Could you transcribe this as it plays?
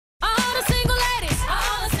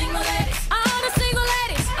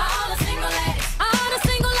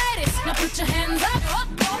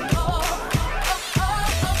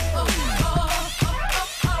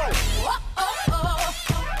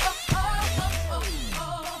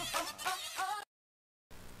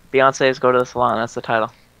Beyonce's Go to the Salon. That's the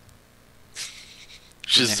title.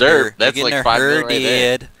 Dessert. That's like 5 million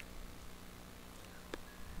right there.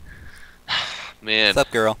 Man, what's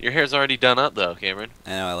up, girl? Your hair's already done up though, Cameron.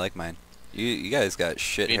 I know, I like mine. You guys got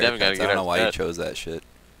shit Me and haircuts. Devin gotta I get don't know ours why you cut. chose that shit.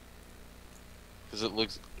 Because it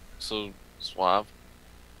looks so suave.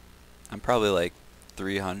 I'm probably like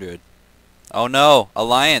 300. Oh no,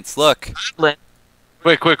 Alliance! Look. Quick!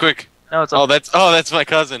 No, it's. Oh, that's my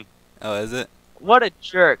cousin. Oh, is it? What a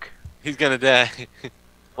jerk. He's gonna die.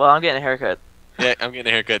 Well, I'm getting a haircut. Yeah, I'm getting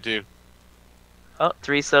a haircut too. Oh,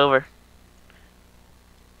 3 silver.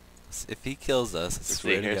 If he kills us, I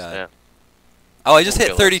swear to God. Snap. Oh, I just Don't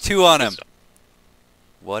hit kill us. 32 on him.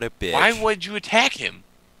 What a bitch. Why would you attack him?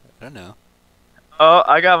 I don't know. Oh,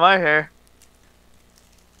 I got my hair.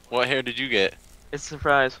 What hair did you get? It's a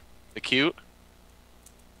surprise. The cute?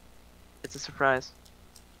 It's a surprise.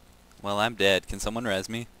 Well, I'm dead. Can someone res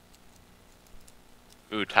me?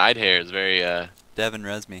 Ooh, tied hair is very Devin,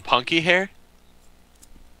 res me. punky hair.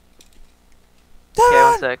 Okay,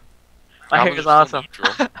 one sec. My How hair was is it so awesome.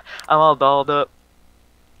 neutral? I'm all dolled up.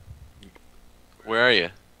 Where are you?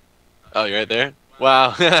 Oh, you're right there?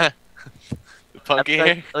 Wow. The punky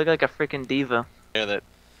hair? I look like a freaking diva. Yeah, that's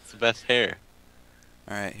the best hair.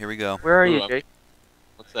 Alright, here we go. Where are Ooh, you, I'm- Jake?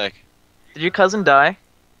 One sec. Did your cousin die?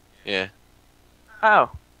 Yeah.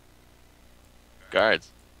 How? Guards.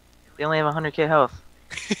 They only have 100k health.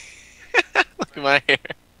 Look at my hair.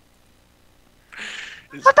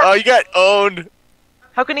 Oh, you got owned.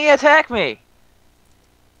 How can he attack me?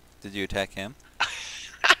 Did you attack him?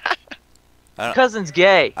 Your cousin's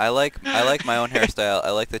gay. I like my own hairstyle.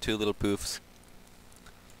 I like the 2 little poofs.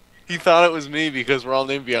 He thought it was me because we're all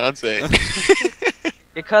named Beyonce.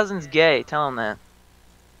 Your cousin's gay. Tell him that.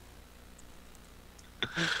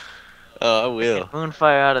 Oh, I will.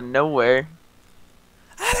 Moonfire out of nowhere.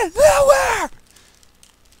 Out of nowhere!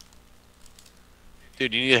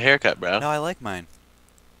 Dude, you need a haircut, bro. No, I like mine.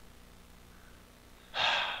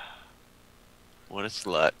 What a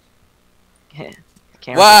slut.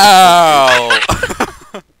 Wow!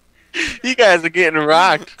 You guys are getting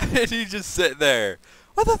rocked. And he just sit there.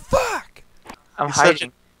 What the fuck? I'm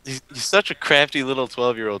He's such a crafty little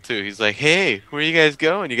 12-year-old too. He's like, "Hey, where you guys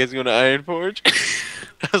going? You guys going to Iron Forge?"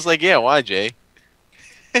 I was like, "Yeah, why, Jay?"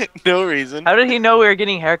 No reason. How did he know we were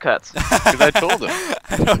getting haircuts? Because I told him.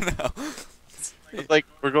 I don't know. It's like,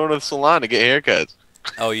 we're going to the salon to get haircuts.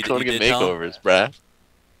 Oh, you, Going you to did get tell him? makeovers, bruh.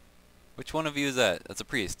 Which one of you is that? That's a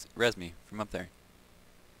priest. Res me from up there.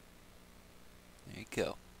 There you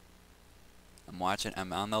go. I'm watching.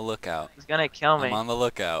 I'm on the lookout. He's gonna kill me. I'm on the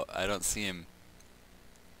lookout. I don't see him.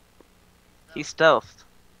 He's stealthed.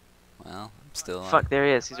 Well, I'm still on. Fuck, there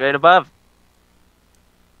he is. He's right above.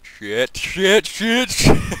 Shit.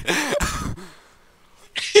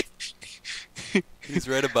 He's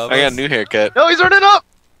right above us. I got a new haircut. No, he's running up!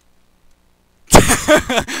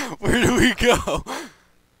 Where do we go?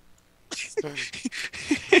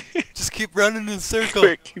 Just keep running in a circle.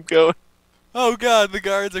 Quick, keep going. Oh god, the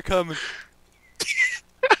guards are coming.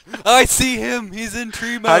 I see him. He's in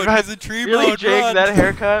tree mode. He's in tree Really, mode. Jake? Run. That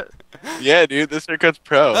haircut? Yeah, dude, this haircut's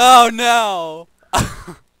pro. Oh no!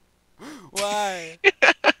 Why?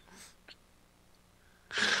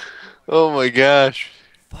 Oh my gosh.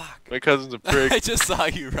 Fuck. My cousin's a I prick. just saw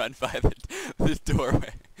you run by the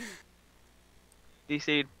doorway.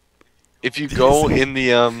 DC'd. If you go in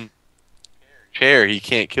the chair, he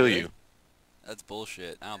can't kill you. That's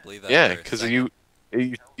bullshit. I don't believe that. Yeah, for a because second.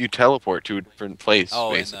 you teleport to a different place,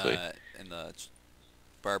 Oh, basically. in the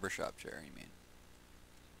barbershop chair, you mean?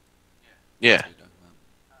 Yeah. That's what you're talking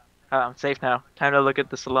about. I'm safe now. Time to look at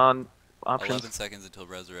the salon 11 options. seconds until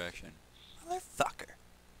resurrection. Motherfucker.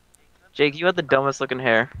 Jake, you had the dumbest looking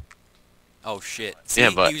hair. Oh shit. See, Yeah,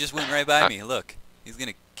 but he just went right by me. Look. He's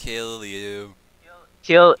gonna kill you.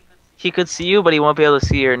 He could see you, but he won't be able to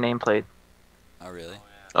see your nameplate. Oh really?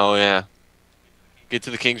 Oh yeah. Get to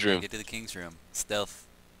the king's room. Get to the king's room. Stealth.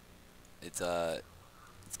 It's let's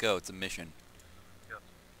go. It's a mission.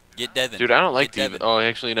 Get Devin. Dude, I don't like Get Diva. Devin. Oh,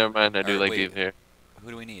 actually, never mind. I do Alright, like wait. Diva hair. Who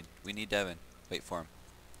do we need? We need Devin. Wait for him.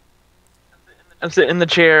 I'm sitting in the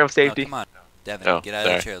chair of Oh, safety. come on. Devin, Oh, get out of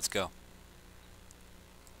sorry. the chair. Let's go.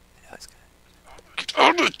 I know he's gonna- Get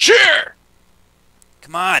out of the chair!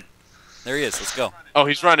 Come on. There he is. Let's go. Oh,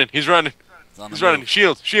 he's running. He's running. He's on the He's running. move.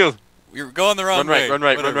 Shield. Shield. We're going the wrong Run right, way. run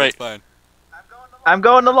right, run Whatever, right. It's fine. I'm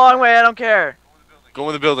going the long way. I don't care. Go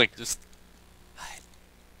in the building. Just hide.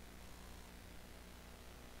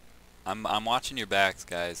 I'm watching your backs,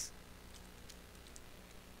 guys.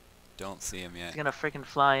 Don't see him yet. He's gonna freaking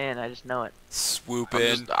fly in. I just know it. Swoop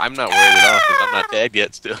in. I'm not worried at all because I'm not dead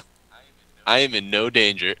yet still. I am in no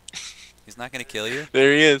danger. He's not gonna kill you?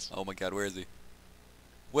 There he is. Oh my god, where is he?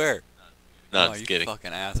 Where? No, Oh, just you kidding.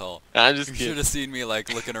 fucking asshole. I'm just You kidding. should have seen me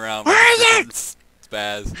like looking around. Where like, is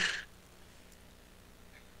Spaz.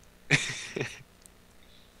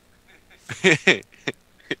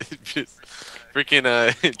 Just freaking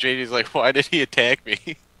JJ's like, why did he attack me?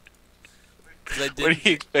 'Cause I What do didn't,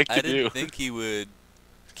 you expect I to didn't do? think he would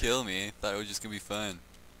kill me. Thought it was just gonna be fun.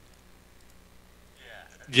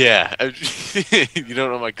 Yeah, you don't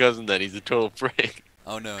know my cousin then. He's a total prick.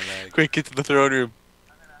 Oh no, like. Quick, get to the throne room.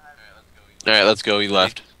 All right, let's go. He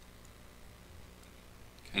left.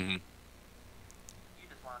 Mm-hmm.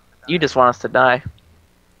 You just want us to die.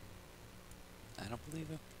 I don't believe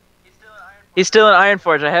him. He's still in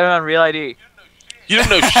Ironforge. I have him on Real ID. You don't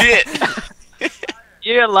know shit.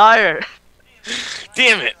 You're a liar.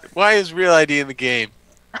 Damn it! Why is Real ID in the game?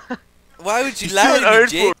 Why would you He's lie doing to me, Iron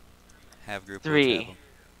Jake? Forge. Have group. 3,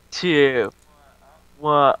 2,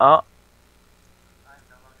 1. Oh.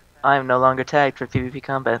 I am no longer tagged for PvP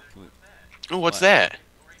combat. Oh, what's What? that?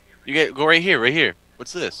 You get go right here, right here.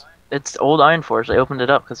 What's this? It's old Ironforge. They opened it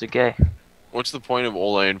up because they're gay. What's the point of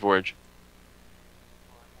old Iron Forge?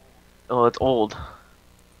 Oh, it's old.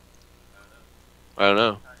 I don't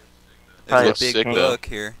know. There's Looks a big sick, though. book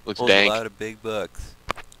here. Looks Holds a dank. lot of big books.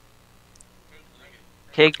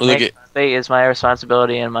 Cake Look make at- fate is my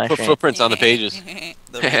responsibility and my Put shame. footprints on the pages.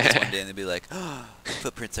 They'll read this one day and they'll be like, oh,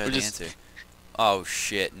 footprints are We're the just- answer. Oh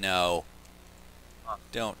shit, no.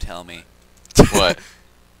 Don't tell me. What?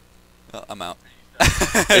 Oh, I'm out.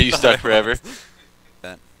 Are you stuck forever?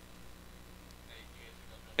 Ben.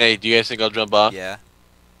 Hey, do you guys think I'll jump off? Yeah.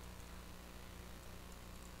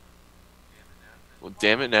 Well,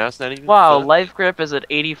 damn it, now it's not even Wow, fun. life grip is at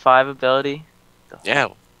 85 ability. Yeah,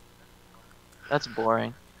 That's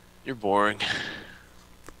boring. you're boring.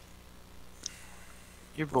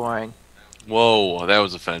 You're boring. Whoa, that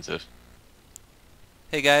was offensive.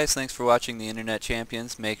 Hey guys, thanks for watching the Internet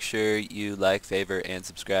Champions. Make sure you like, favor, and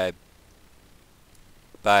subscribe.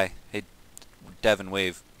 Bye. Hey, Devin,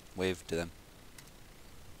 wave. Wave to them.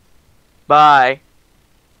 Bye.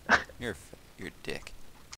 You're a dick.